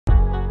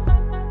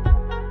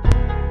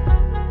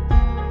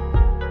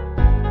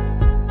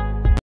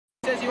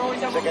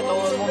Parece que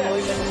todo el mundo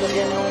dice que usted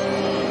tiene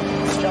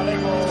un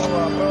chaleco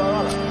a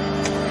prueba de bala.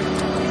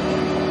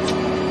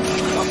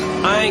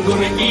 I ain't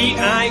gonna eat,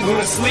 I ain't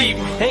gonna sleep,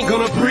 ain't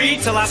gonna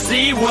breathe till I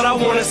see what I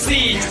wanna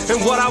see.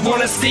 And what I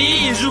wanna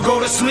see is you go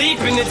to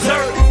sleep in the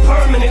dirt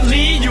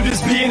permanently, you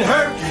just being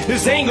hurt.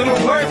 This ain't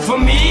gonna work for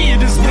me, it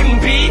just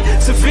wouldn't be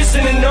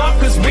sufficient enough,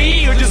 cause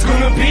we are just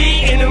gonna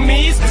be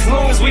enemies as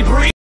long as we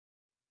breathe.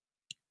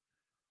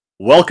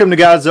 Welcome to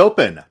God is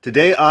Open.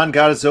 Today on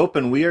God is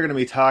Open, we are going to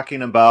be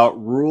talking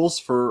about rules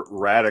for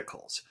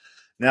radicals.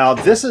 Now,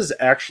 this is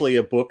actually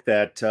a book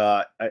that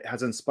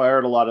has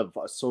inspired a lot of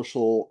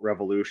social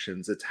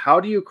revolutions. It's how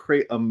do you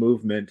create a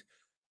movement,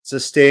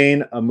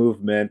 sustain a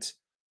movement,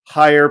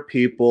 hire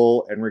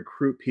people, and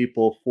recruit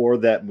people for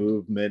that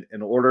movement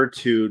in order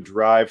to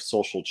drive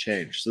social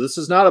change. So this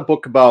is not a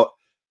book about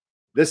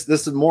this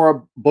is more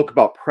a book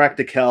about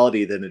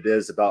practicality than it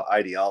is about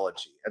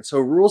ideology. And so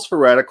Rules for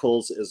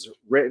Radicals is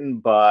written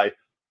by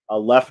a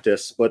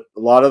leftist, but a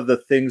lot of the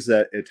things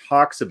that it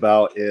talks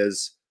about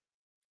is,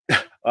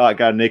 oh, I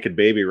got a naked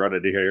baby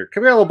running in here.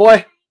 Come here, little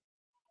boy.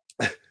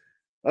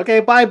 Okay,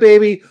 bye,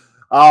 baby.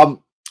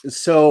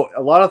 So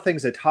a lot of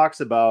things it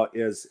talks about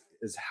is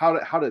how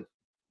to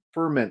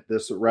ferment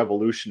this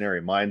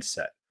revolutionary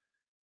mindset.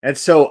 And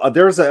so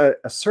there's a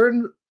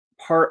certain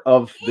part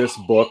of this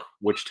book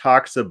which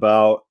talks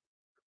about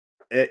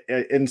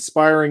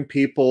inspiring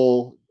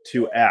people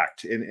to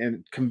act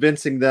and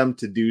convincing them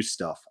to do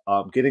stuff,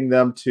 getting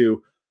them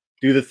to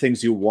do the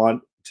things you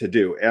want to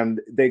do. And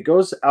it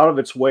goes out of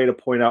its way to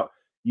point out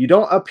you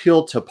don't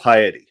appeal to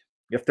piety.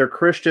 If they're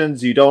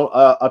Christians, you don't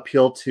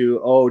appeal to,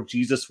 oh,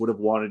 Jesus would have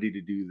wanted you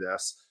to do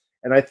this.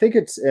 And I think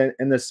it's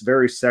in this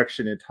very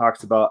section, it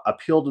talks about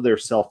appeal to their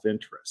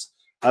self-interest,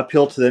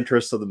 appeal to the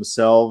interests of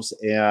themselves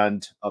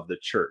and of the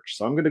church.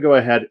 So I'm going to go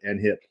ahead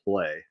and hit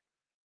play.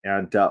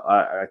 And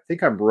I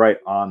think I'm right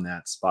on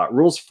that spot.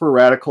 Rules for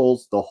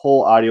Radicals, the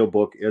whole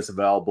audiobook is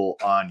available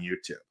on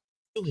YouTube.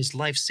 His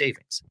life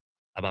savings,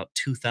 about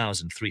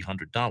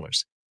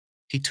 $2,300.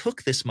 He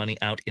took this money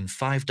out in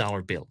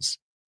 $5 bills.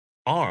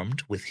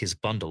 Armed with his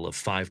bundle of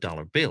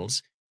 $5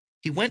 bills,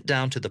 he went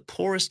down to the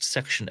poorest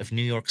section of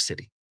New York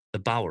City, the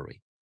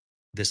Bowery.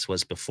 This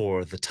was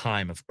before the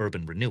time of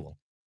urban renewal.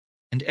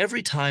 And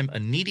every time a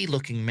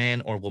needy-looking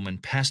man or woman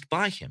passed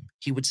by him,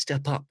 he would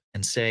step up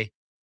and say,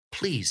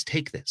 "Please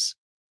take this."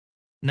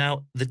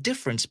 Now, the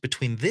difference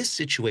between this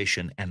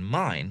situation and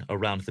mine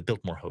around the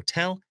Biltmore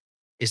Hotel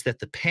is that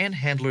the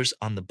panhandlers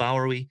on the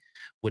Bowery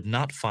would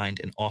not find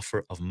an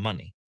offer of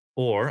money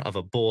or of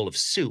a bowl of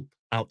soup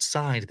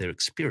outside their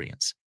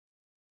experience.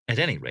 At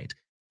any rate,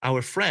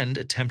 our friend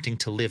attempting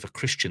to live a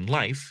Christian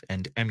life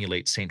and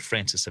emulate St.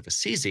 Francis of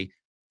Assisi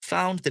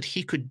found that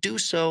he could do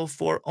so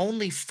for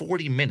only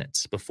 40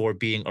 minutes before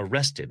being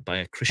arrested by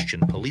a Christian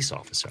police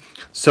officer.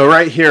 So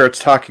right here, it's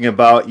talking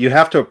about you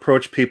have to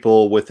approach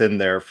people within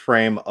their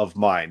frame of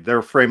mind,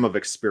 their frame of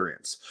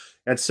experience.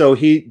 And so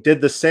he did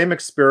the same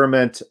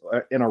experiment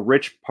in a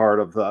rich part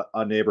of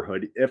a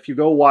neighborhood. If you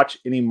go watch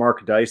any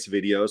Mark Dice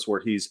videos where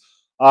he's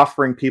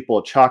offering people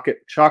a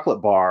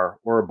chocolate bar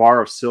or a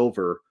bar of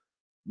silver,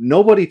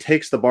 nobody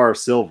takes the bar of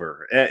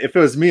silver. If it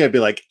was me, I'd be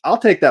like, I'll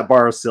take that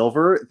bar of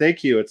silver.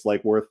 Thank you. It's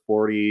like worth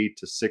 40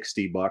 to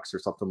 60 bucks or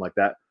something like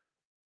that.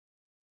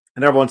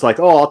 And everyone's like,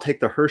 oh, I'll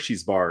take the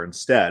Hershey's bar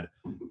instead,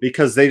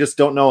 because they just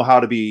don't know how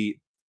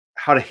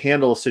to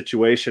handle a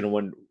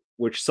situation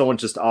which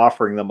someone's just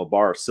offering them a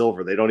bar of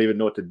silver. They don't even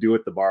know what to do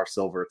with the bar of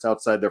silver. It's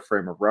outside their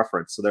frame of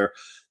reference. So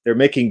they're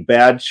making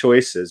bad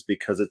choices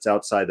because it's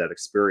outside that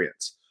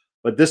experience.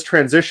 But this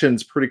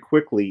transitions pretty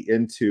quickly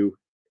into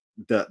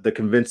the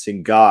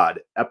convincing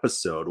God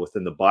episode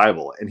within the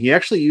Bible. And he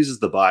actually uses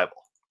the Bible.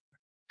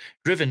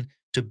 Driven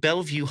to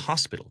Bellevue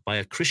Hospital by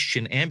a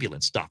Christian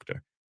ambulance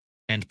doctor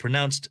and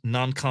pronounced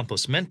non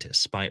compos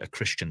mentis by a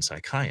Christian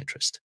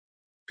psychiatrist.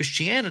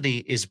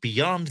 Christianity is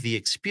beyond the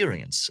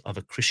experience of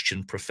a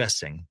Christian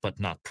professing but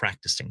not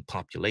practicing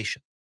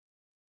population.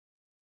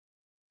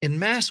 In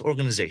mass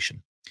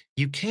organization,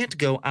 you can't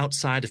go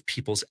outside of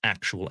people's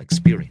actual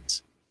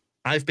experience.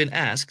 I've been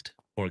asked,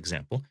 for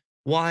example,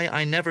 why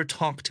I never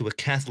talk to a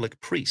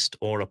Catholic priest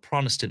or a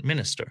Protestant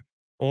minister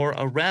or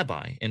a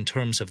rabbi in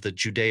terms of the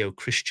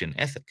Judeo-Christian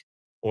ethic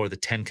or the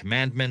Ten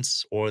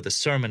Commandments or the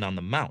Sermon on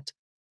the Mount.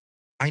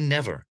 I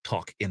never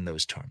talk in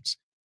those terms.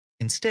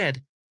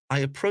 Instead, I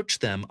approach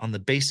them on the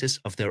basis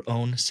of their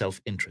own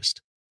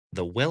self-interest,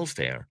 the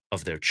welfare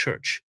of their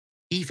church,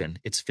 even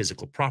its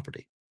physical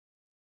property.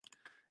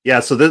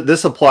 Yeah, so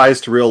this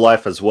applies to real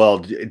life as well.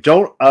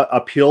 Don't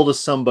appeal to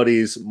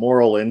somebody's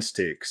moral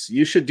instincts.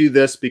 You should do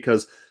this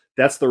because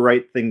that's the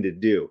right thing to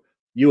do.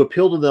 You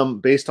appeal to them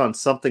based on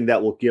something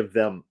that will give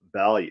them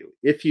value.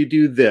 If you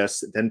do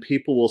this, then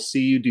people will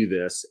see you do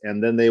this,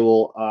 and then they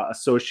will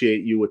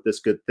associate you with this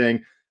good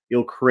thing.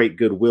 You'll create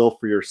goodwill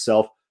for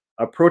yourself.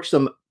 Approach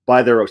them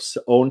by their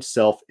own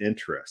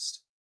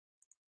self-interest.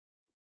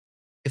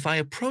 If I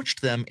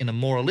approached them in a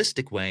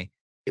moralistic way,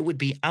 it would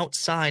be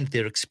outside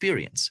their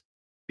experience,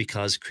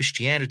 because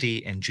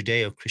Christianity and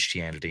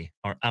Judeo-Christianity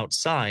are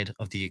outside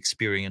of the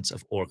experience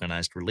of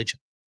organized religion.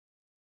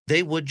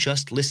 They would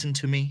just listen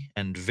to me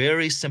and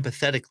very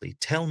sympathetically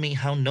tell me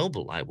how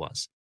noble I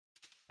was.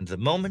 And the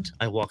moment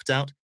I walked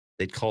out,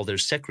 they'd call their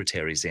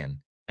secretaries in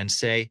and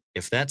say,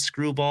 if that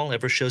screwball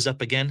ever shows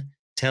up again,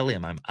 tell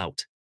him I'm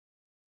out.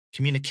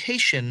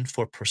 Communication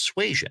for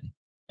persuasion,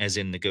 as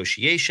in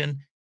negotiation,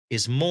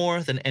 is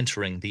more than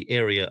entering the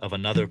area of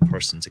another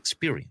person's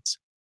experience.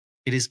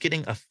 It is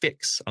getting a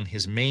fix on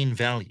his main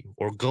value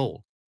or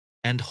goal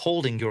and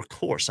holding your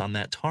course on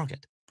that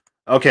target.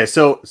 Okay,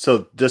 so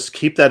just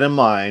keep that in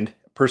mind.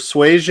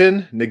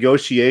 Persuasion,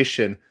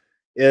 negotiation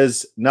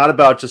is not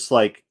about just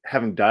like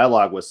having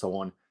dialogue with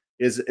someone.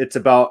 It's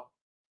about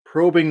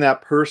probing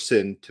that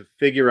person to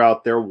figure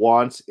out their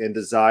wants and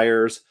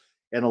desires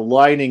and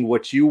aligning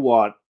what you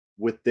want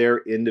with their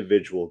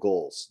individual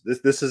goals.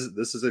 This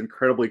is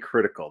incredibly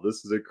critical.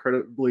 This is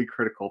incredibly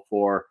critical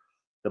for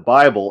the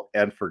Bible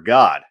and for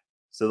God.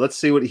 So let's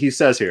see what he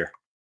says here.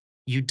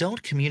 You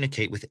don't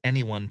communicate with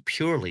anyone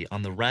purely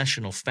on the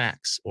rational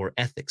facts or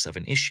ethics of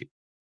an issue.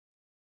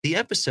 The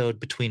episode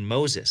between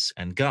Moses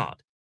and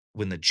God,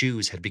 when the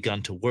Jews had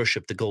begun to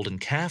worship the golden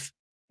calf,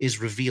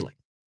 is revealing.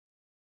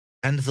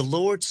 And the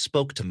Lord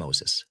spoke to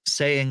Moses,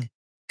 saying,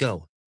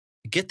 Go,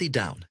 get thee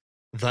down.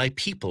 Thy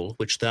people,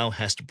 which thou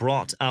hast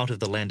brought out of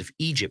the land of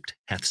Egypt,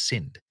 hath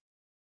sinned.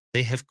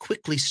 They have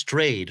quickly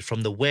strayed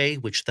from the way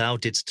which thou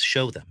didst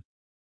show them,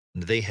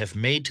 and they have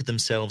made to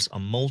themselves a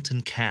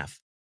molten calf,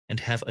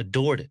 and have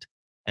adored it,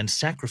 and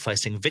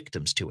sacrificing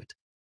victims to it,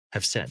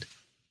 have said,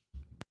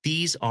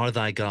 These are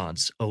thy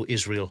gods, O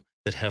Israel,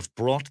 that have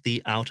brought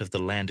thee out of the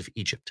land of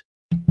Egypt.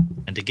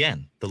 And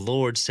again the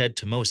Lord said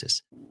to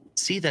Moses,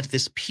 See that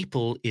this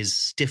people is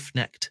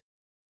stiff-necked.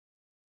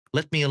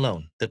 Let me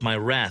alone, that my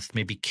wrath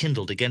may be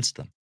kindled against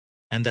them,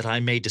 and that I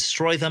may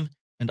destroy them,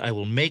 and I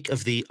will make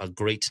of thee a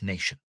great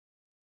nation.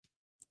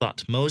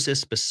 But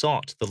Moses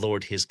besought the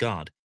Lord his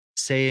God,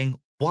 saying,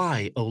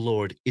 Why, O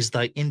Lord, is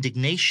thy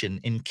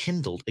indignation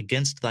enkindled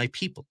against thy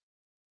people,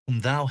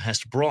 whom thou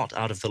hast brought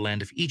out of the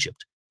land of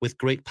Egypt, with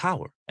great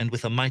power and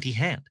with a mighty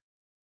hand?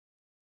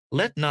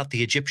 Let not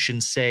the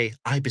Egyptians say,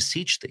 I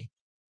beseech thee.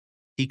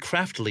 He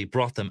craftily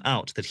brought them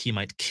out that he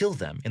might kill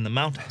them in the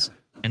mountains,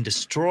 and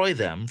destroy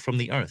them from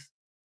the earth.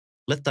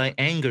 Let thy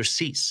anger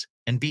cease,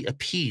 and be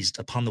appeased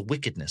upon the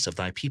wickedness of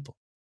thy people.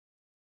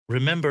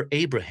 Remember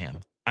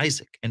Abraham,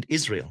 Isaac, and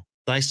Israel,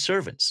 thy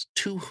servants,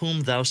 to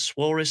whom thou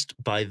sworest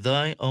by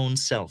thy own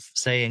self,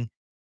 saying,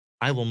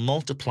 I will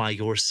multiply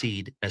your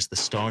seed as the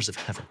stars of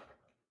heaven.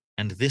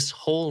 And this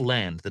whole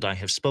land that I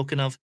have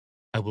spoken of,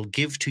 I will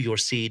give to your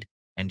seed,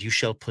 and you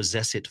shall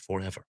possess it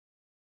forever.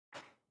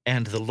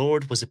 And the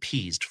Lord was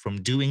appeased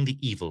from doing the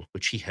evil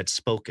which he had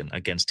spoken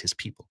against his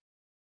people.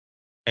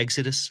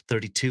 Exodus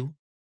 32,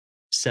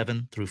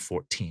 7 through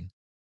 14.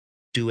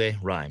 Douay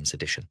Rhymes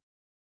edition.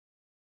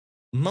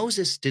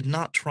 Moses did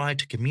not try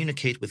to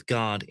communicate with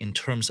God in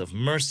terms of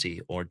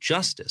mercy or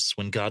justice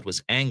when God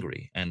was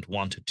angry and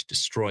wanted to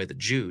destroy the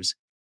Jews.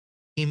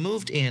 He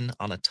moved in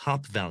on a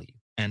top value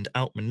and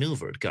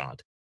outmaneuvered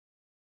God.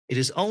 It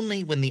is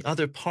only when the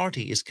other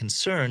party is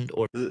concerned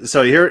or...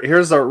 So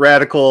here's a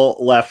radical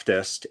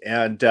leftist,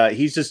 and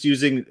he's just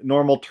using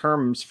normal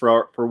terms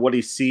for what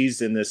he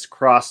sees in this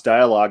cross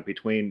dialogue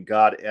between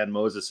God and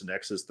Moses in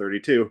Exodus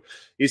 32.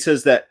 He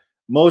says that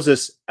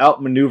Moses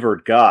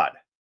outmaneuvered God.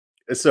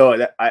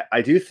 So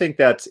I do think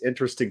that's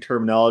interesting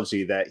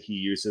terminology that he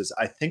uses.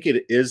 I think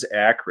it is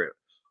accurate.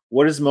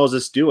 What is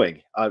Moses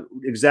doing?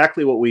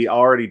 Exactly what we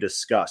already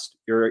discussed.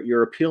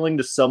 You're appealing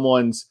to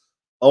someone's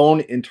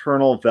own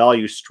internal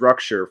value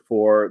structure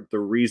for the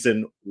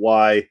reason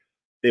why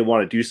they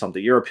want to do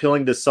something. You're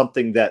appealing to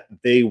something that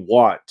they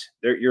want.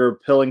 You're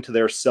appealing to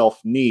their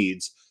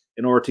self-needs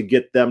in order to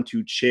get them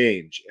to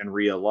change and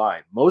realign.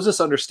 Moses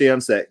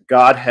understands that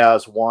God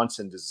has wants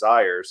and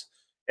desires,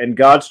 and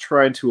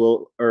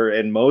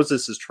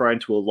Moses is trying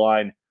to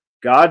align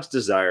God's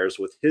desires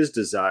with his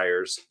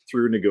desires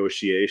through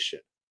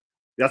negotiation.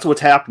 That's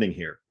what's happening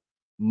here.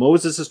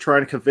 Moses is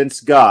trying to convince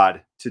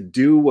God to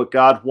do what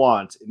God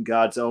wants in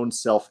God's own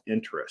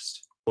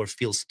self-interest. Or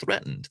feels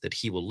threatened that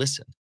he will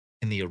listen.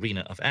 In the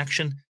arena of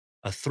action,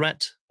 a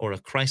threat or a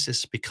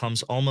crisis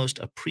becomes almost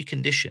a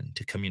precondition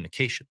to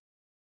communication.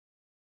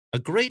 A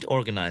great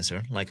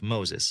organizer like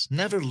Moses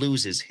never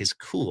loses his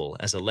cool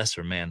as a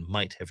lesser man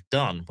might have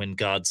done when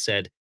God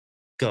said,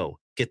 Go,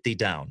 get thee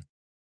down.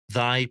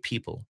 Thy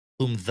people,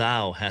 whom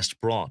thou hast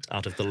brought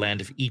out of the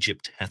land of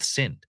Egypt, hath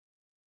sinned.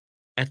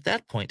 At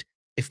that point,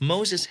 if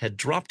Moses had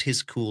dropped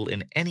his cool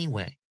in any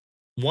way,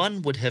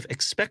 one would have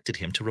expected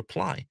him to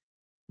reply,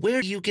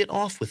 Where do you get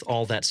off with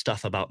all that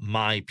stuff about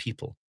my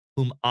people,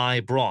 whom I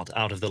brought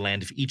out of the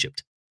land of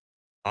Egypt?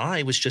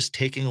 I was just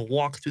taking a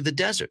walk through the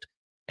desert.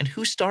 And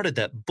who started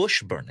that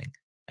bush burning?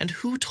 And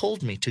who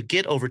told me to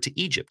get over to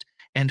Egypt?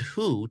 And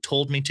who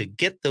told me to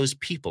get those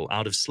people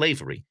out of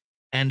slavery?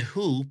 And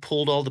who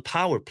pulled all the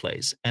power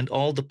plays and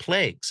all the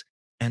plagues?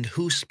 And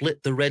who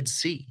split the Red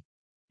Sea?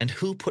 And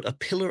who put a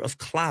pillar of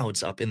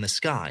clouds up in the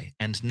sky?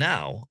 And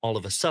now, all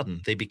of a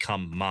sudden, they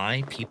become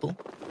my people?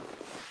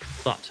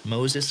 But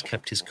Moses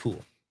kept his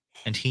cool.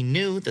 and he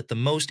knew that the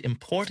most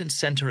important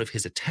center of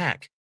his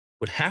attack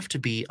would have to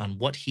be on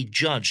what he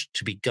judged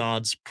to be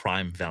God's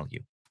prime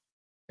value.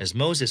 As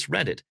Moses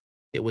read it,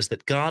 it was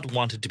that God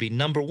wanted to be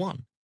number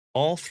one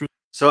all through.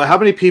 So how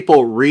many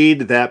people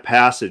read that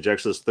passage,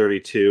 Exodus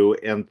 32,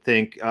 and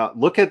think,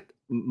 look at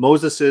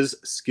Moses's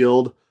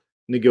skilled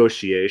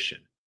negotiation?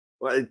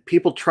 Well,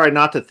 people try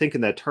not to think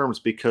in that terms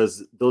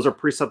because those are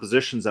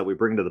presuppositions that we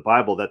bring to the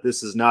Bible, that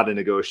this is not a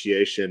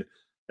negotiation,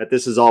 that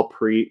this is all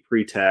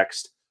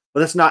pretext.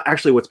 But that's not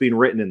actually what's being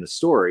written in the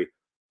story.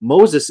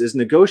 Moses is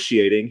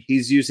negotiating.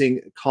 He's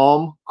using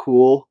calm,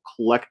 cool,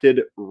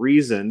 collected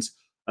reasons,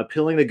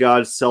 appealing to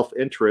God's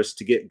self-interest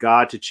to get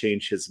God to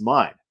change his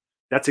mind.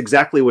 That's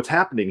exactly what's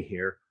happening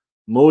here.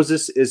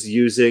 Moses is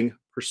using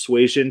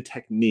persuasion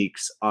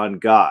techniques on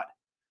God.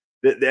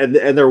 And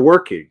they're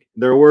working.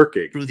 They're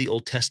working. Through the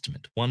Old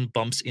Testament, one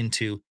bumps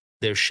into,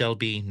 "There shall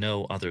be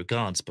no other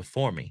gods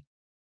before me.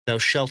 Thou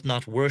shalt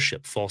not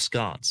worship false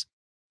gods.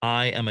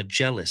 I am a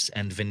jealous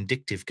and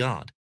vindictive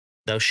God.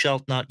 Thou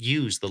shalt not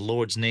use the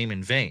Lord's name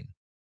in vain."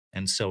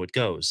 And so it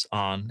goes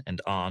on and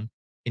on,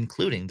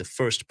 including the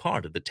first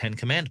part of the Ten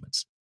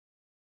Commandments.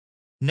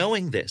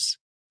 Knowing this,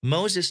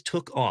 Moses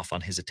took off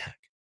on his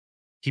attack.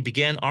 He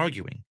began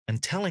arguing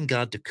and telling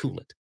God to cool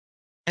it.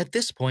 At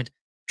this point,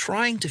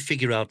 trying to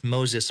figure out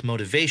Moses'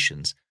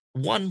 motivations,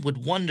 one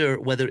would wonder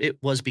whether it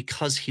was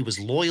because he was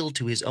loyal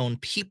to his own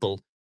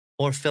people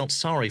or felt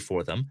sorry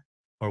for them,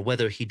 or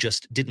whether he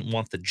just didn't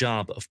want the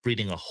job of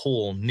breeding a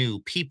whole new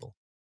people.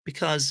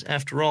 Because,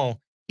 after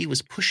all, he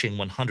was pushing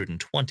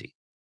 120,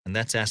 and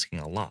that's asking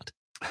a lot.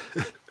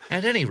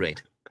 At any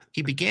rate,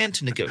 he began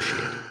to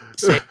negotiate.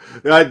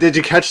 Did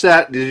you catch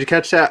that? Did you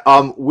catch that?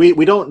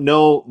 We don't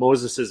know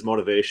Moses's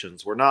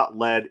motivations. We're not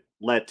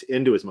let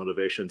into his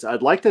motivations.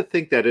 I'd like to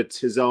think that it's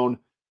his own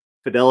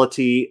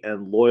fidelity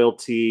and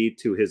loyalty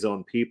to his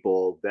own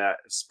people that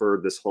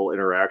spurred this whole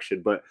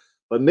interaction. But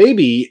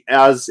maybe,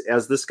 as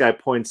this guy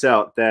points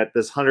out, that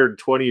this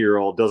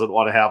 120-year-old doesn't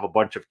want to have a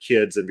bunch of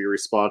kids and be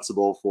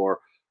responsible for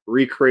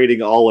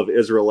recreating all of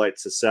Israelite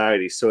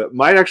society. So it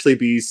might actually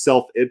be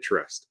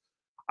self-interest.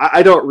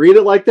 I don't read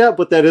it like that,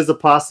 but that is a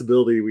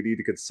possibility we need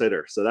to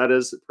consider. So that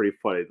is pretty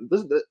funny.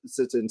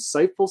 It's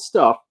insightful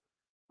stuff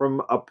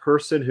from a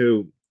person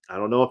who, I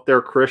don't know if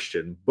they're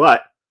Christian,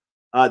 but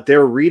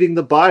they're reading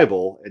the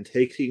Bible and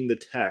taking the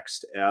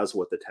text as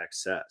what the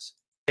text says.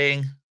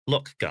 Saying,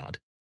 "Look, God,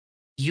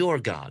 you're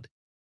God.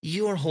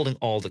 You are holding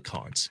all the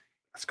cards.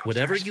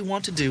 Whatever you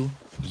want to do,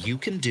 you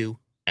can do,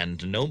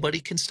 and nobody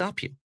can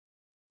stop you.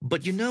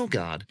 But you know,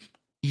 God,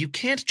 you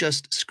can't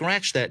just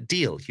scratch that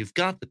deal you've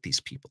got with these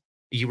people.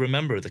 You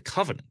remember the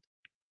covenant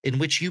in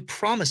which you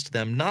promised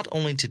them not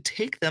only to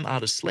take them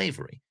out of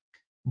slavery,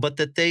 but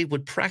that they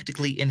would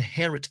practically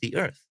inherit the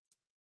earth.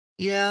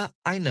 Yeah,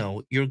 I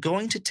know, you're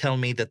going to tell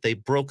me that they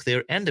broke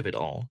their end of it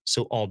all,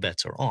 so all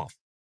bets are off.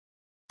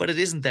 But it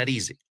isn't that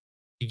easy.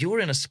 You're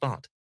in a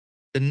spot.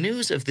 The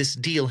news of this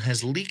deal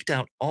has leaked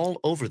out all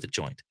over the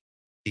joint.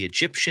 The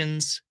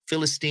Egyptians,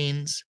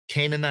 Philistines,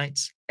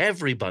 Canaanites,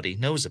 everybody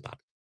knows about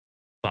it.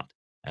 But,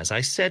 as I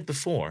said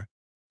before,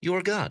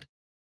 you're God.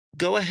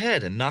 Go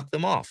ahead and knock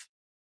them off.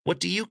 What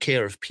do you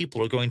care if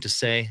people are going to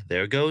say,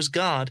 "There goes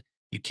God.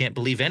 You can't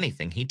believe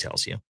anything he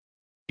tells you.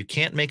 You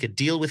can't make a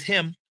deal with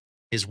him.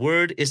 His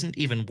word isn't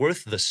even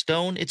worth the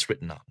stone it's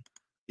written on."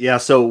 Yeah,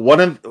 so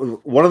one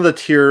of the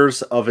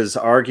tiers of his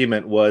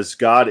argument was,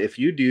 God, if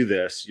you do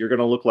this, you're going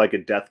to look like a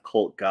death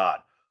cult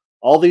god.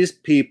 All these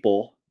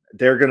people,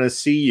 they're going to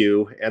see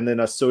you and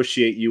then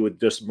associate you with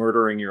just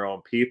murdering your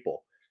own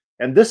people.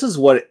 And this is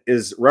what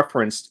is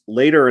referenced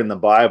later in the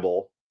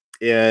Bible.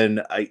 In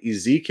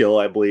Ezekiel,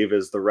 I believe,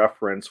 is the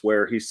reference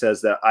where he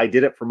says that I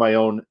did it for my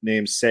own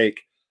name's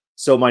sake,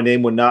 so my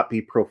name would not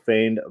be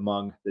profaned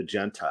among the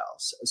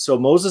Gentiles. So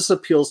Moses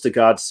appeals to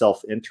God's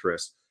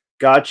self-interest.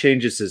 God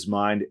changes his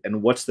mind,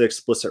 and what's the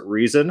explicit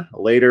reason?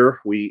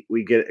 Later, we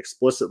get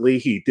explicitly,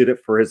 he did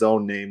it for his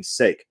own name's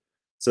sake,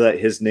 so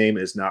that his name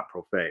is not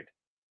profaned.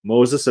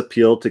 Moses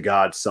appealed to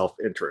God's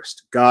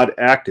self-interest. God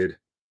acted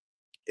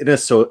in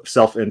his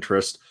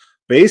self-interest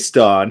based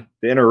on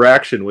the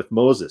interaction with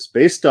Moses,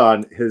 based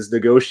on his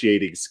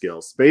negotiating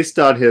skills, based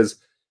on his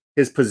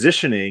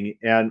positioning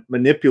and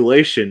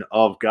manipulation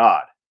of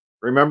God.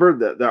 Remember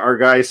that our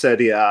guy said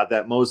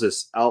that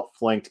Moses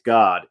outflanked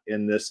God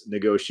in this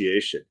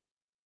negotiation.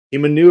 He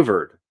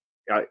maneuvered,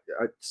 a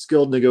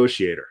skilled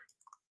negotiator.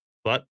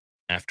 But,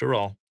 after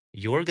all,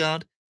 you're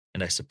God,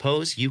 and I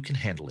suppose you can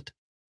handle it.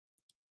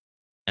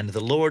 And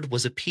the Lord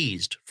was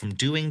appeased from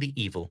doing the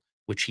evil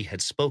which he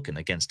had spoken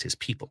against his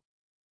people.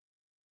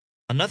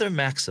 Another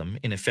maxim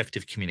in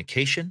effective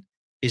communication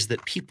is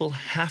that people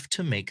have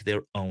to make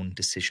their own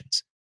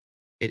decisions.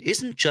 It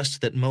isn't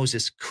just that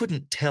Moses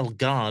couldn't tell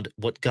God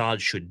what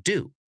God should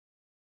do.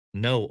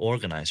 No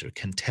organizer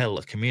can tell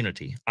a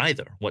community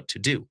either what to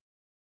do.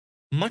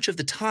 Much of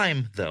the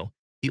time, though,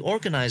 the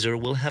organizer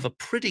will have a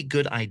pretty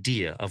good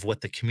idea of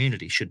what the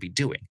community should be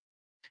doing,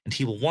 and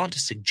he will want to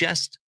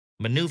suggest,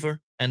 maneuver,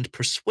 and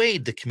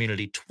persuade the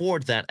community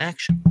toward that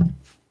action.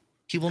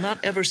 He will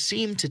not ever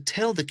seem to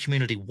tell the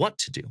community what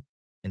to do,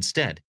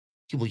 Instead,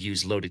 he will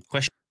use loaded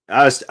questions.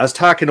 I was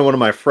talking to one of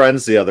my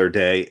friends the other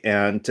day,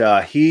 and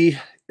he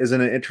is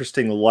in an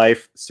interesting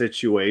life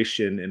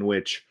situation in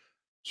which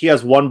he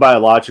has one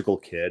biological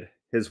kid.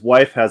 His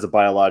wife has a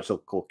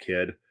biological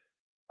kid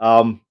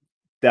um,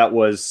 that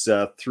was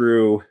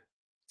through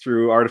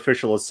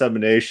artificial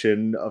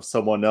insemination of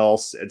someone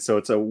else, and so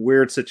it's a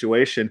weird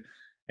situation.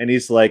 And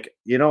he's like,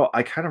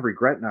 I kind of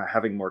regret not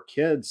having more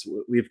kids.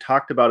 We've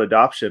talked about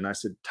adoption. I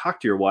said, talk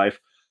to your wife,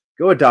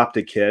 go adopt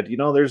a kid.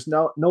 There's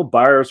no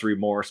buyer's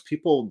remorse.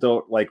 People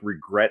don't like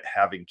regret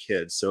having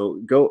kids.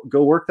 So go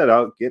work that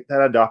out, get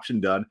that adoption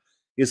done.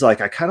 He's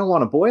like, I kind of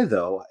want a boy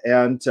though.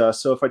 And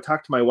so if I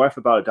talk to my wife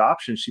about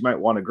adoption, she might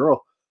want a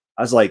girl.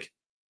 I was like,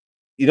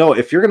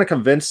 if you're going to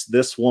convince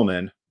this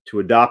woman to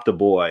adopt a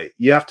boy,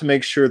 you have to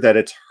make sure that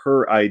it's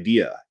her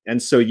idea.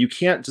 And so you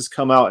can't just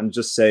come out and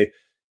just say,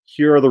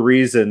 here are the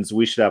reasons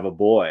we should have a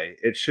boy.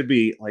 It should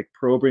be like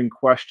probing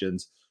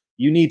questions.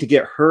 You need to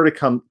get her to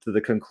come to the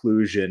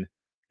conclusion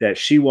that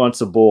she wants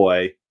a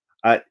boy,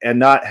 and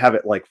not have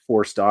it like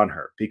forced on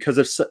her. Because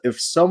if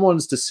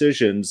someone's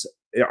decisions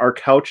are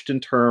couched in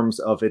terms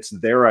of it's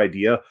their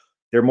idea,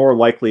 they're more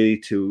likely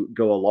to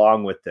go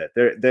along with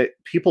it.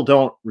 People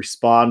don't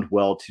respond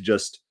well to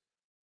just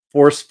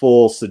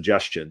forceful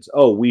suggestions.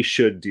 Oh, we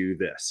should do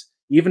this.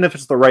 Even if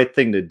it's the right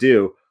thing to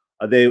do,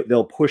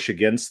 they'll push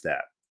against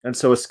that. And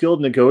so a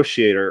skilled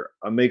negotiator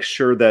makes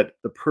sure that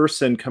the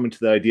person coming to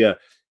the idea,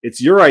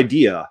 it's your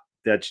idea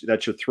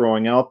that you're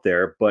throwing out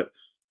there, but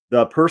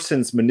the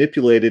person's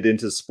manipulated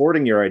into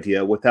supporting your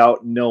idea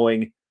without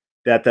knowing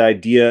that the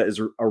idea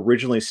is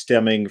originally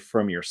stemming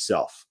from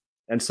yourself.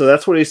 And so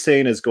that's what he's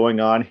saying is going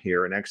on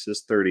here in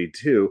Exodus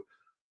 32.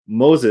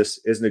 Moses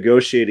is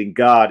negotiating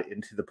God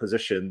into the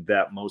position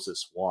that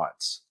Moses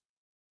wants.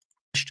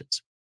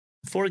 Questions.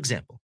 For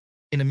example,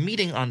 in a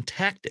meeting on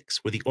tactics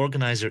where the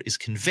organizer is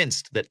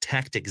convinced that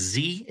tactic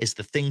Z is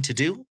the thing to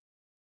do,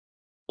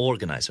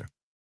 organizer,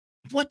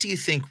 what do you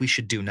think we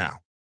should do now?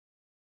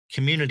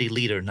 Community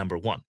leader number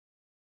 1,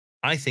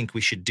 I think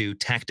we should do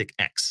tactic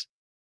X.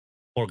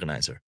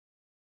 Organizer,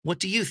 what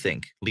do you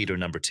think, leader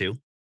number 2?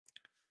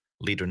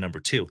 Leader number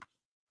 2,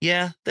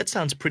 yeah, that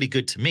sounds pretty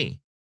good to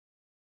me.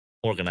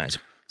 Organizer.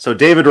 So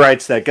David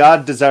writes that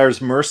God desires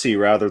mercy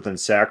rather than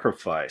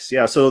sacrifice.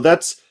 Yeah, so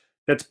that's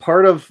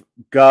part of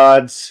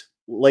God's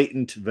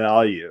latent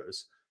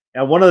values.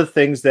 And one of the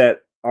things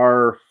that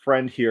our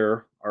friend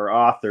here, our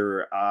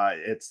author,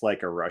 it's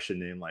like a Russian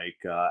name, like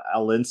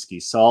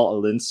Alinsky,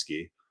 Saul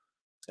Alinsky,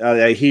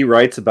 he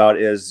writes about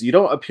is you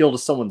don't appeal to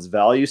someone's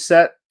value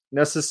set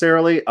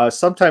necessarily.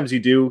 Sometimes you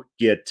do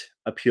get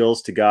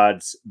appeals to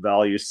God's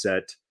value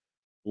set,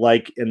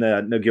 like in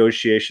the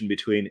negotiation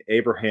between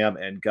Abraham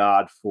and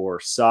God for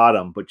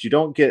Sodom, but you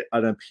don't get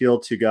an appeal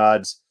to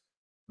God's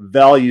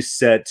value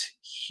set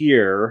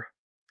here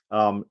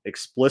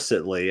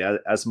explicitly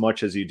as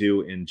much as you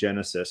do in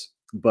Genesis.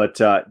 But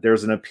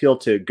there's an appeal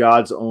to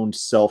God's own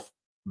self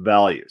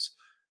values,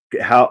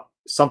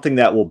 something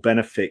that will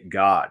benefit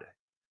God.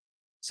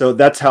 So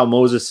that's how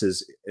Moses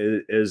is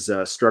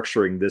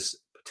structuring this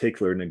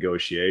particular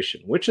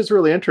negotiation, which is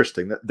really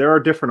interesting. That there are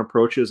different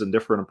approaches, and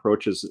different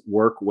approaches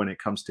work when it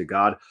comes to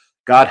God.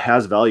 God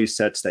has value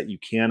sets that you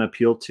can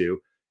appeal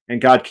to,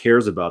 and God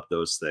cares about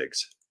those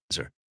things.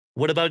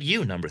 What about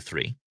you, number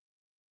 3?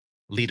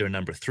 Leader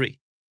number 3.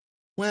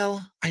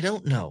 Well, I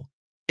don't know.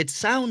 It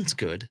sounds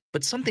good,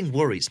 but something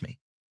worries me.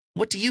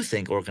 What do you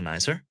think,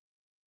 organizer?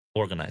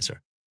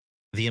 Organizer.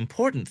 The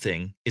important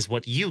thing is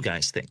what you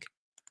guys think.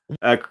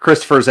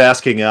 Christopher's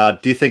asking,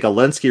 do you think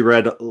Alinsky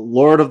read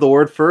Lord of the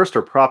Word first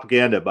or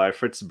Propaganda by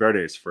Fritz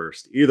Bernays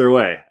first? Either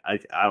way, I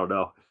don't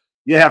know.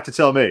 You have to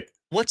tell me.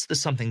 What's the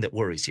something that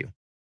worries you?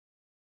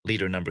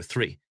 Leader number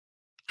 3.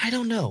 I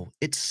don't know.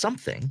 It's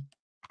something.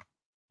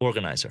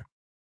 Organizer.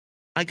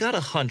 I got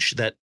a hunch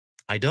that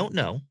I don't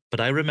know,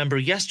 but I remember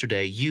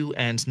yesterday you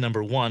and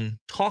number 1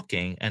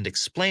 talking and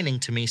explaining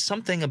to me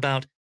something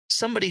about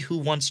somebody who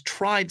once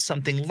tried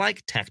something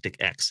like Tactic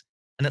X,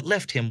 and it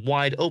left him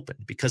wide open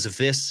because of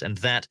this and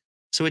that,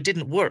 so it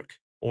didn't work,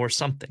 or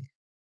something.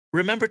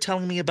 Remember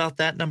telling me about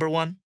that, number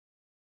 1?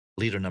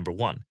 Leader number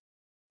 1,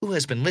 who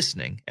has been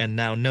listening and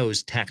now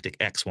knows Tactic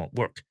X won't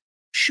work.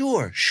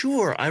 Sure,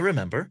 I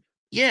remember.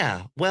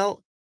 Yeah,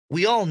 well,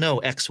 we all know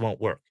X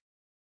won't work.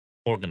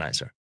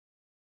 Organizer.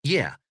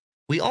 Yeah,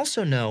 we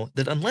also know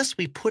that unless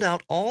we put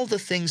out all the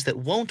things that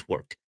won't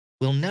work,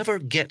 we'll never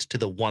get to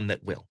the one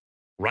that will.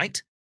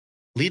 Right?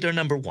 Leader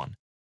number 1,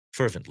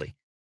 fervently.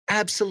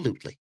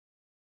 Absolutely.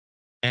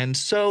 And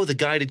so the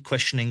guided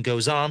questioning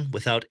goes on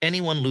without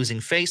anyone losing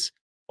face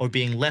or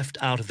being left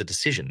out of the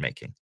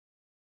decision-making.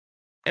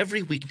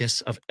 Every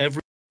weakness of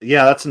every...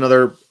 Yeah, that's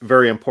another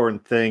very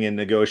important thing in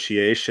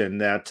negotiation,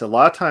 that a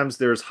lot of times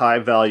there's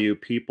high-value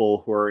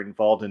people who are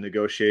involved in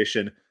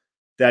negotiation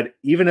that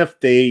even if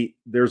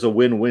there's a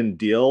win-win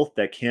deal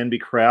that can be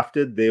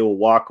crafted, they will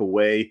walk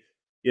away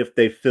if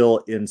they feel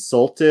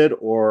insulted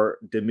or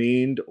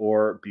demeaned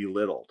or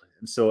belittled.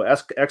 And so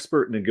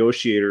expert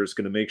negotiator is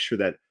going to make sure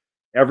that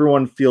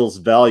everyone feels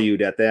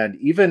valued at the end,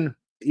 even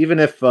even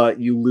if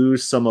you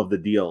lose some of the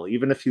deal,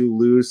 even if you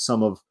lose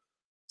some of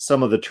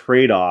the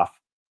trade-off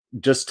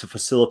just to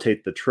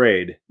facilitate the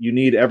trade, you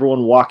need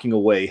everyone walking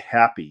away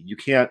happy. You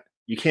can't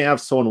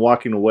have someone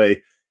walking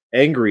away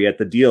angry at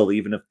the deal,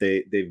 even if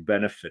they've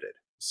benefited.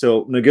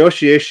 So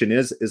negotiation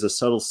is a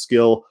subtle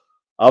skill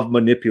of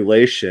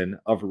manipulation,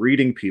 of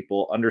reading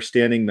people,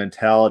 understanding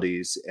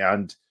mentalities,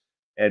 and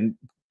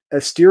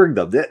steering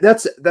them.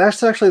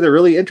 That's actually the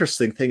really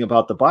interesting thing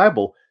about the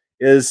Bible.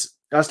 Is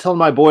I was telling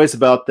my boys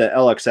about the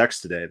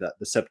LXX today,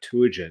 the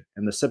Septuagint,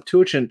 and the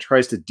Septuagint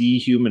tries to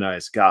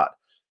dehumanize God.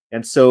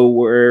 And so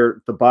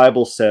where the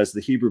Bible says,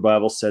 the Hebrew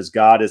Bible says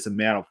God is a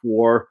man of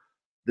war,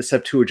 the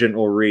Septuagint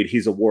will read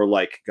he's a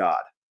warlike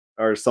God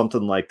or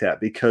something like that,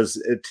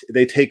 because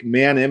they take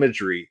man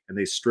imagery and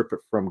they strip it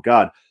from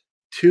God.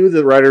 To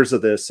the writers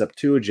of the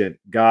Septuagint,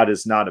 God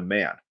is not a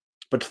man.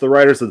 But to the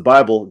writers of the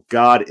Bible,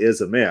 God is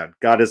a man.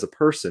 God is a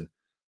person.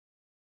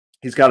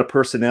 He's got a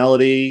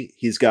personality.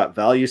 He's got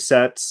value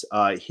sets.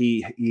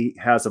 He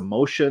has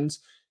emotions.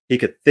 He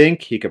could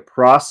think. He could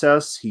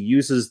process. He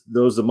uses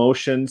those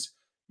emotions.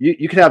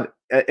 You could have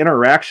an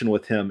interaction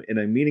with him in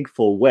a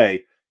meaningful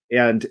way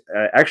and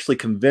actually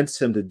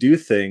convince him to do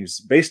things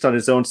based on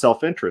his own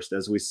self-interest,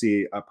 as we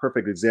see a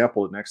perfect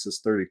example in Exodus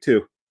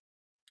 32.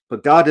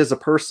 But God is a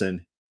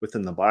person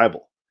within the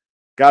Bible.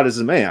 God is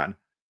a man.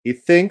 He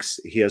thinks,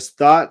 he has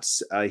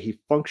thoughts, he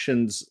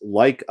functions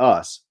like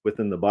us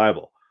within the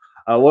Bible.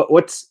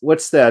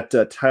 What's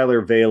that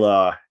Tyler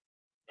Vela,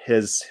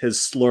 his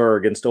slur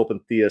against open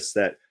theists,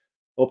 that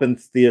open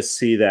theists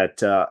see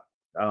that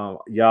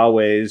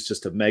Yahweh is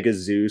just a mega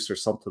Zeus or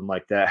something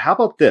like that. How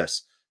about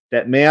this?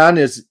 That man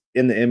is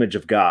in the image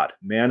of God.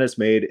 Man is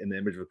made in the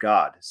image of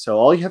God. So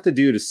all you have to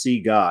do to see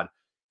God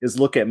is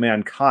look at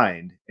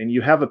mankind, and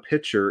you have a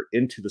picture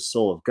into the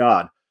soul of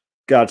God,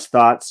 God's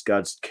thoughts,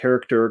 God's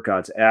character,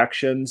 God's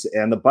actions.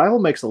 And the Bible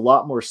makes a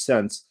lot more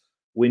sense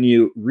when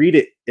you read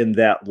it in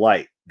that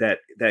light, that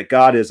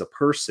God is a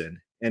person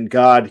and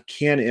God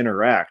can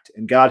interact,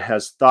 and God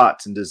has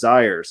thoughts and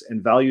desires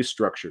and value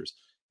structures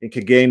and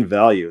can gain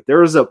value.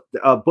 There was a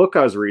book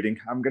I was reading.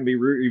 I'm going to be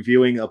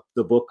reviewing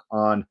the book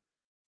on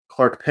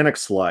Clark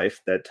Pinnock's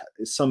life that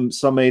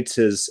summates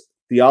his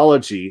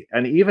theology,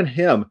 and even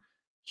him,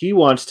 he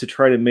wants to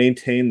try to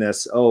maintain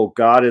this. Oh,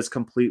 God is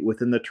complete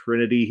within the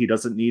Trinity. He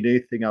doesn't need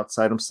anything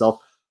outside himself.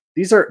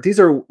 These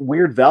are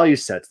weird value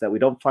sets that we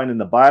don't find in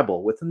the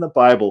Bible. Within the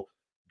Bible,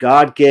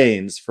 God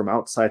gains from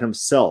outside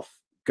himself.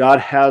 God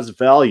has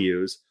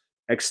values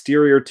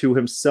exterior to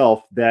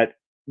himself that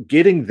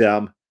getting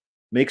them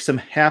makes him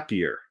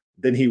happier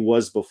than he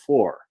was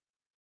before.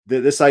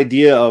 This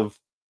idea of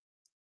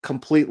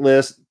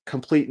completeness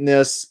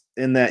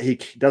in that he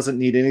doesn't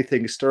need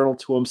anything external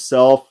to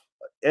himself,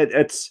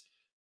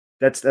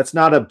 that's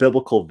not a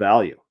biblical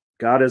value.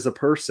 God is a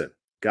person.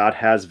 God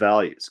has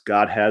values.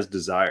 God has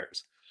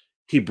desires.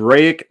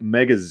 Hebraic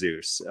mega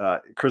Zeus,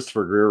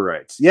 Christopher Greer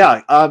writes.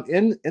 Yeah,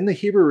 in the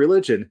Hebrew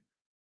religion,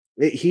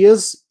 he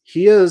is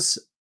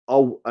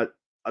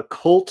a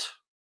cult,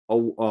 a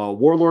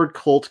warlord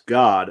cult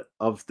god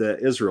of the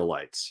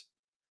Israelites.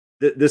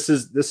 This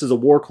is a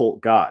war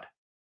cult god.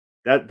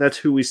 That's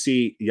who we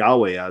see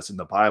Yahweh as in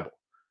the Bible.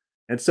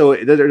 And so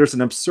there's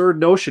an absurd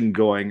notion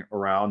going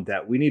around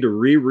that we need to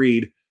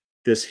reread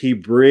this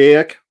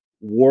Hebraic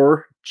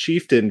war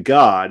chieftain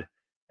god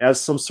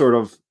as some sort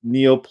of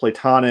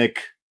Neoplatonic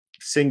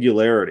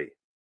singularity.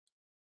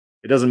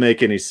 It doesn't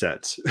make any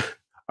sense.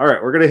 All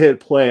right, we're going to hit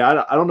play. I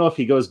don't know if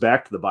he goes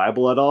back to the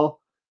Bible at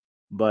all,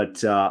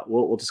 but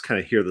we'll just kind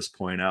of hear this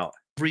point out.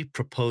 Every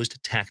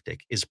proposed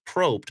tactic is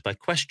probed by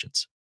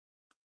questions.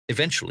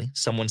 Eventually,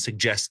 someone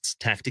suggests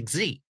tactic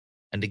Z,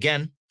 and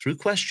again, through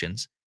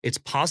questions, its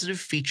positive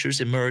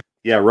features emerge.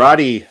 Yeah,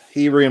 Roddy,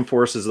 he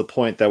reinforces the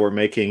point that we're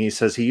making. He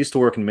says he used to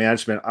work in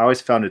management. I always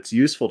found it's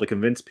useful to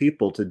convince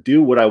people to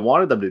do what I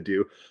wanted them to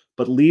do,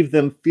 but leave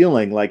them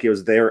feeling like it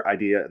was their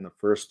idea in the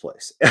first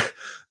place.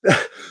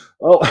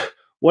 Oh,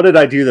 what did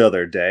I do the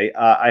other day?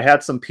 I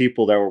had some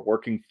people that were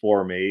working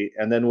for me,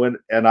 and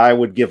then I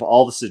would give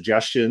all the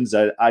suggestions.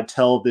 I'd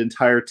tell the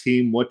entire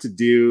team what to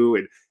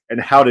do and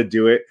how to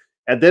do it.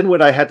 And then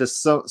when I had to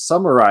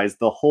summarize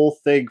the whole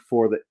thing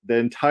for the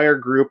entire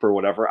group or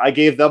whatever, I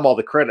gave them all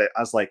the credit.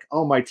 I was like,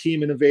 oh, my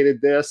team innovated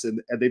this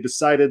and they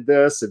decided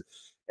this.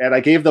 And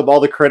I gave them all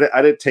the credit.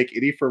 I didn't take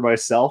any for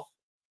myself.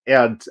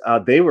 And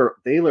they were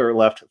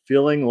left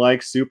feeling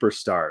like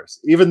superstars,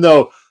 even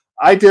though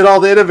I did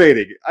all the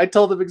innovating. I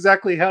told them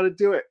exactly how to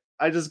do it.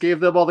 I just gave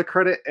them all the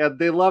credit and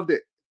they loved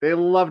it. They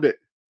loved it.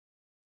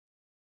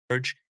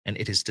 And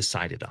it is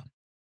decided on.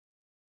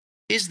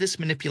 Is this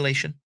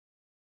manipulation?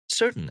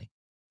 Certainly,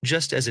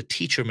 just as a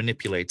teacher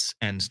manipulates,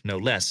 and no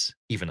less,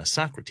 even a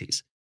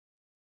Socrates.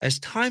 As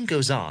time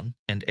goes on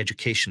and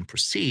education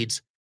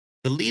proceeds,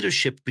 the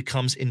leadership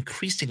becomes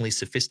increasingly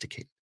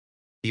sophisticated.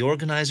 The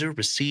organizer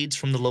recedes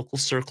from the local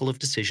circle of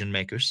decision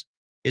makers.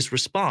 His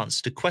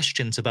response to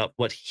questions about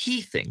what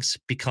he thinks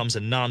becomes a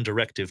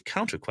non-directive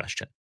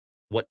counter-question.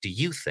 What do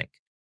you think?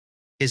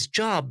 His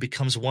job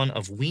becomes one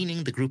of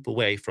weaning the group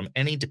away from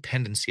any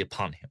dependency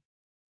upon him.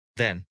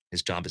 Then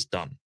his job is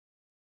done.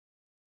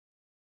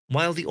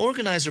 While the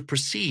organizer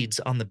proceeds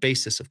on the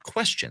basis of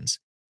questions,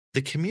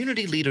 the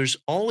community leaders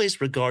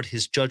always regard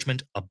his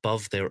judgment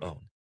above their own.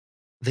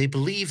 They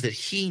believe that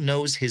he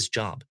knows his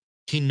job.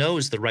 He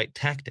knows the right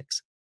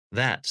tactics.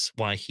 That's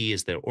why he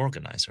is their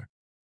organizer.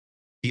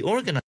 The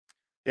organizer.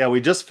 Yeah,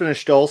 we just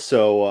finished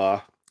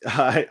also.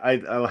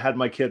 I had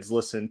my kids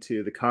listen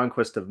to The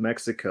Conquest of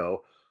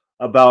Mexico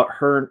about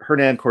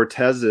Hernan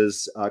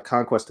Cortez's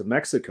conquest of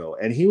Mexico.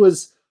 And he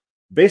was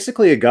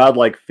basically a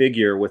godlike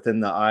figure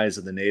within the eyes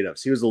of the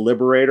natives. He was a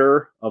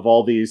liberator of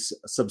all these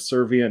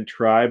subservient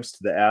tribes to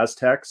the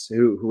Aztecs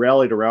who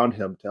rallied around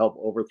him to help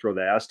overthrow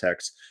the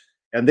Aztecs.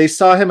 And they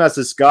saw him as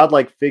this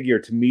godlike figure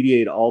to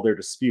mediate all their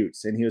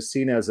disputes. And he was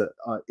seen as an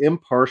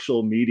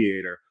impartial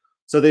mediator.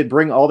 So they'd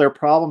bring all their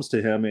problems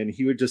to him, and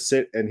he would just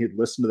sit and he'd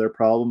listen to their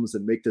problems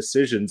and make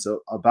decisions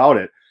about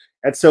it.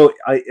 And so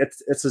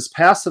it's this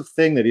passive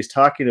thing that he's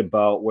talking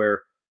about,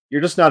 where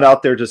you're just not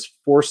out there just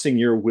forcing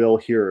your will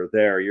here or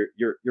there.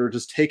 You're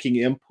just taking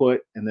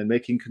input and then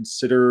making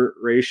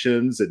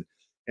considerations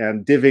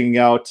and divvying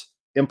out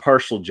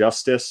impartial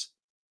justice.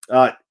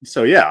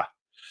 So yeah,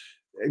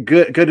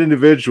 good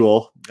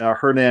individual,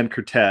 Hernan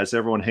Cortez.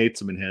 Everyone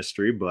hates him in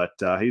history, but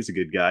he's a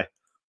good guy.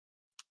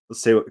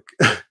 Let's say what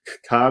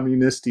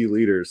communisty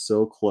leaders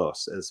so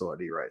close, is what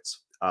he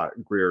writes.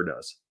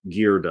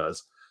 Gear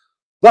does.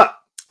 But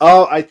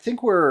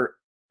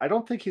I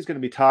don't think he's going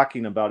to be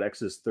talking about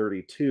Exodus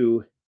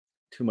 32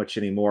 too much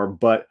anymore,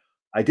 but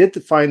I did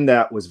find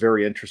that was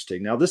very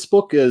interesting. Now, this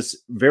book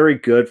is very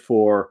good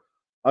for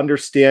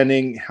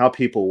understanding how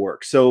people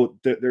work. So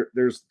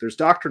there's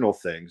doctrinal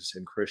things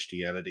in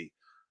Christianity,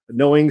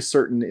 knowing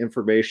certain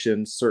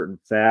information, certain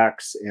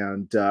facts,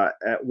 and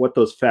what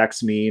those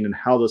facts mean and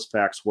how those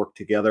facts work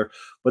together.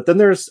 But then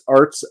there's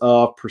arts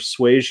of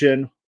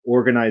persuasion,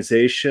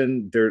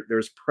 organization.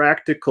 There's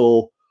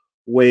practical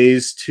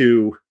ways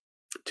to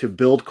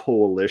build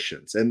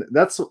coalitions. And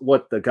that's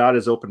what the God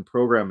is Open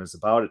program is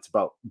about. It's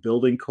about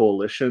building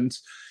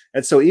coalitions.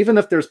 And so even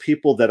if there's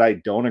people that I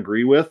don't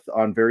agree with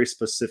on very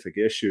specific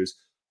issues,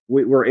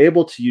 we're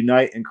able to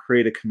unite and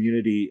create a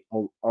community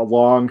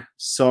along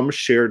some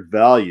shared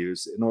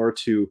values in order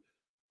to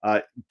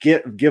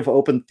give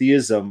open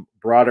theism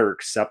broader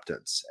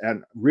acceptance.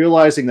 And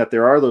realizing that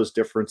there are those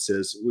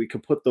differences, we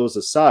can put those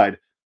aside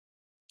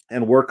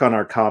and work on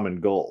our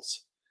common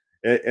goals.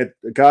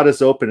 God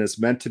is Open is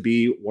meant to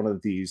be one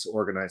of these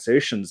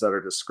organizations that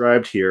are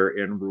described here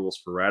in Rules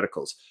for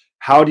Radicals.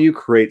 How do you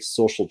create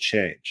social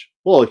change?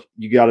 Well,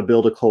 you got to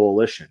build a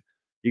coalition.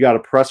 You got to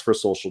press for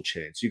social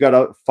change. You got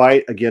to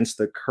fight against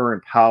the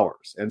current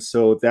powers. And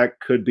so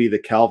that could be the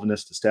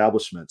Calvinist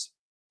establishments.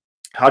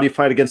 How do you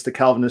fight against the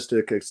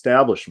Calvinistic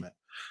establishment?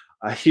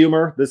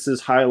 Humor, this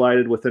is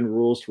highlighted within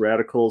Rules for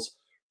Radicals.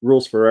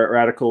 Rules for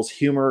Radicals,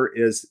 humor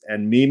is,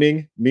 and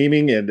memeing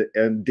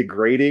and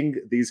degrading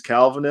these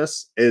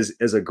Calvinists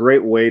is a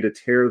great way to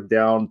tear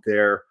down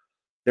their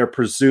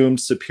presumed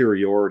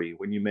superiority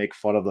when you make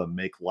fun of them,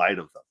 make light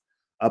of them.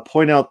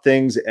 Point out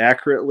things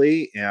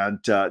accurately and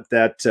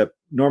that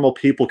normal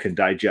people can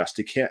digest.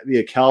 It can't be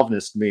a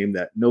Calvinist meme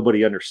that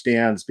nobody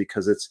understands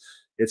because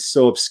it's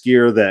so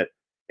obscure that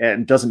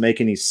and doesn't make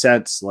any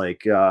sense.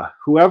 Like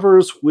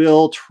whoever's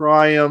will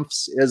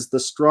triumphs is the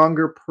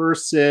stronger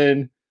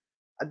person.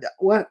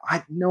 What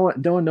no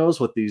one knows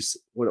what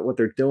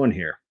they're doing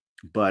here.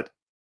 But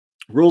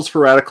Rules for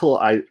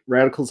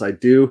Radicals, I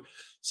do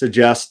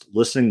suggest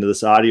listening to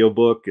this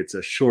audiobook. It's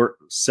a short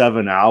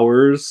 7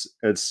 hours,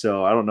 and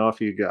so I don't know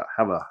if you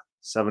have a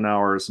 7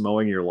 hours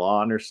mowing your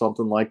lawn or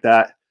something like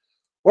that,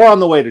 or on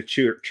the way to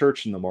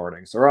church in the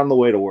mornings, or on the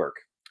way to work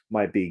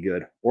might be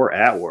good, or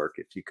at work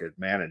if you could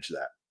manage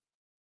that.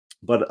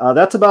 But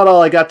that's about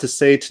all I got to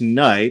say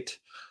tonight.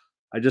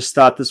 I just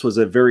thought this was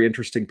a very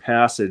interesting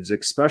passage,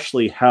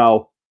 especially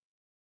how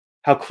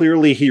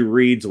clearly he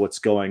reads what's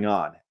going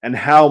on and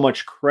how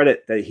much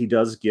credit that he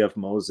does give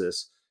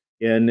Moses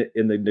in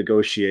the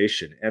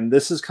negotiation. And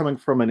this is coming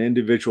from an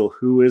individual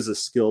who is a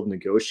skilled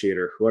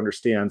negotiator, who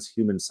understands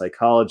human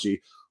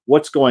psychology,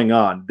 what's going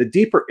on, the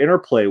deeper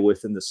interplay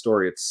within the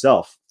story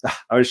itself.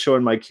 I was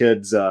showing my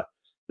kids, the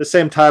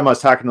same time I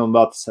was talking to them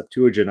about the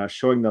Septuagint, I was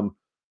showing them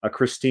a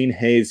Christine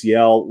Hayes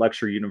Yale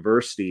Lecture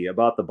University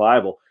about the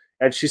Bible.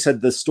 And she said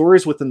the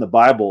stories within the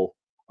Bible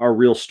are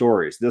real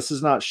stories. This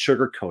is not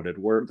sugar-coated.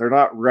 They're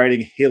not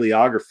writing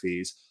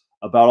hagiographies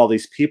about all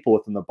these people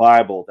within the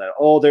Bible that,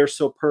 oh, they're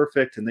so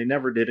perfect and they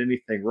never did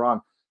anything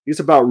wrong. These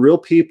are about real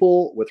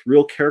people with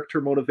real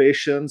character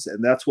motivations,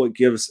 and that's what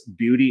gives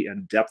beauty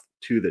and depth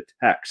to the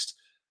text.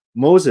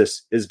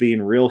 Moses is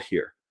being real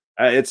here.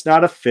 It's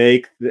not a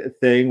fake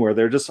thing where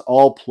they're just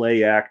all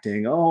play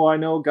acting. Oh, I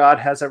know God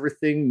has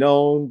everything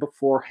known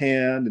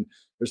beforehand, and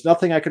there's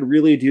nothing I could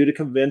really do to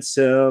convince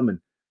him. And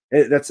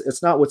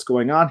it's not what's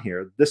going on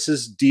here. This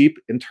is deep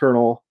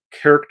internal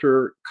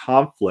character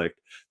conflict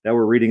that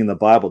we're reading in the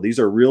Bible. These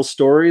are real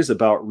stories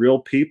about real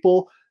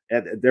people,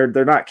 and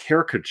they're not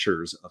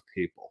caricatures of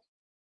people.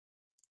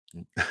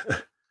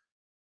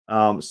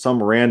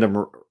 Some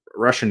random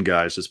Russian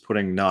guys just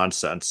putting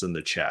nonsense in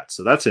the chat.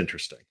 So that's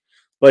interesting.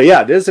 But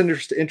yeah, it is an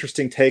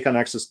interesting take on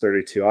Exodus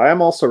 32. I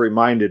am also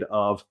reminded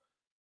of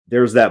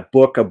there's that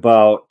book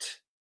about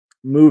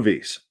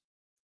movies,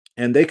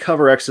 and they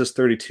cover Exodus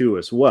 32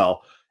 as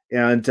well.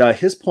 And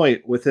his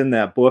point within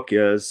that book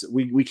is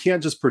we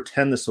can't just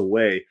pretend this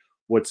away,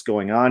 what's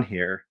going on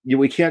here.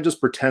 We can't just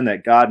pretend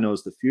that God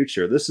knows the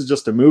future. This is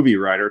just a movie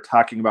writer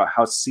talking about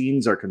how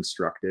scenes are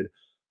constructed.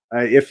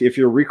 If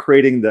you're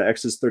recreating the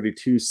Exodus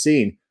 32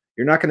 scene,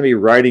 you're not going to be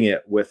writing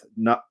it with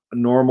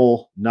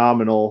normal,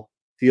 nominal,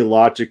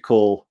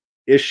 theological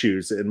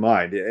issues in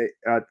mind.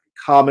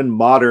 Common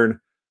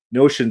modern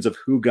notions of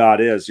who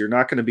God is. You're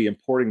not going to be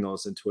importing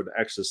those into an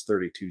Exodus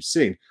 32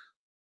 scene.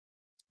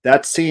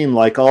 That scene,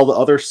 like all the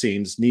other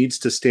scenes, needs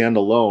to stand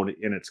alone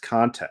in its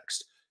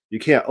context. You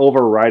can't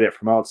override it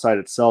from outside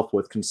itself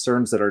with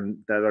concerns that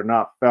are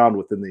not found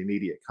within the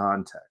immediate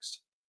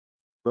context.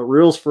 But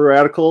Rules for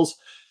Radicals,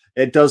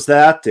 it does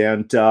that,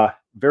 and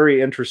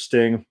very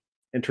interesting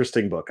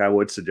book. I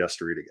would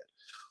suggest reading it.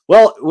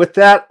 Well, with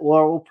that,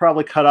 we'll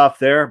probably cut off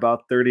there,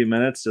 about 30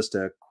 minutes, just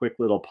a quick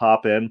little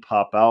pop in,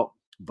 pop out.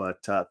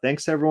 But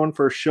thanks everyone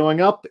for showing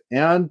up,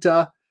 and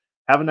have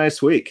a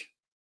nice week.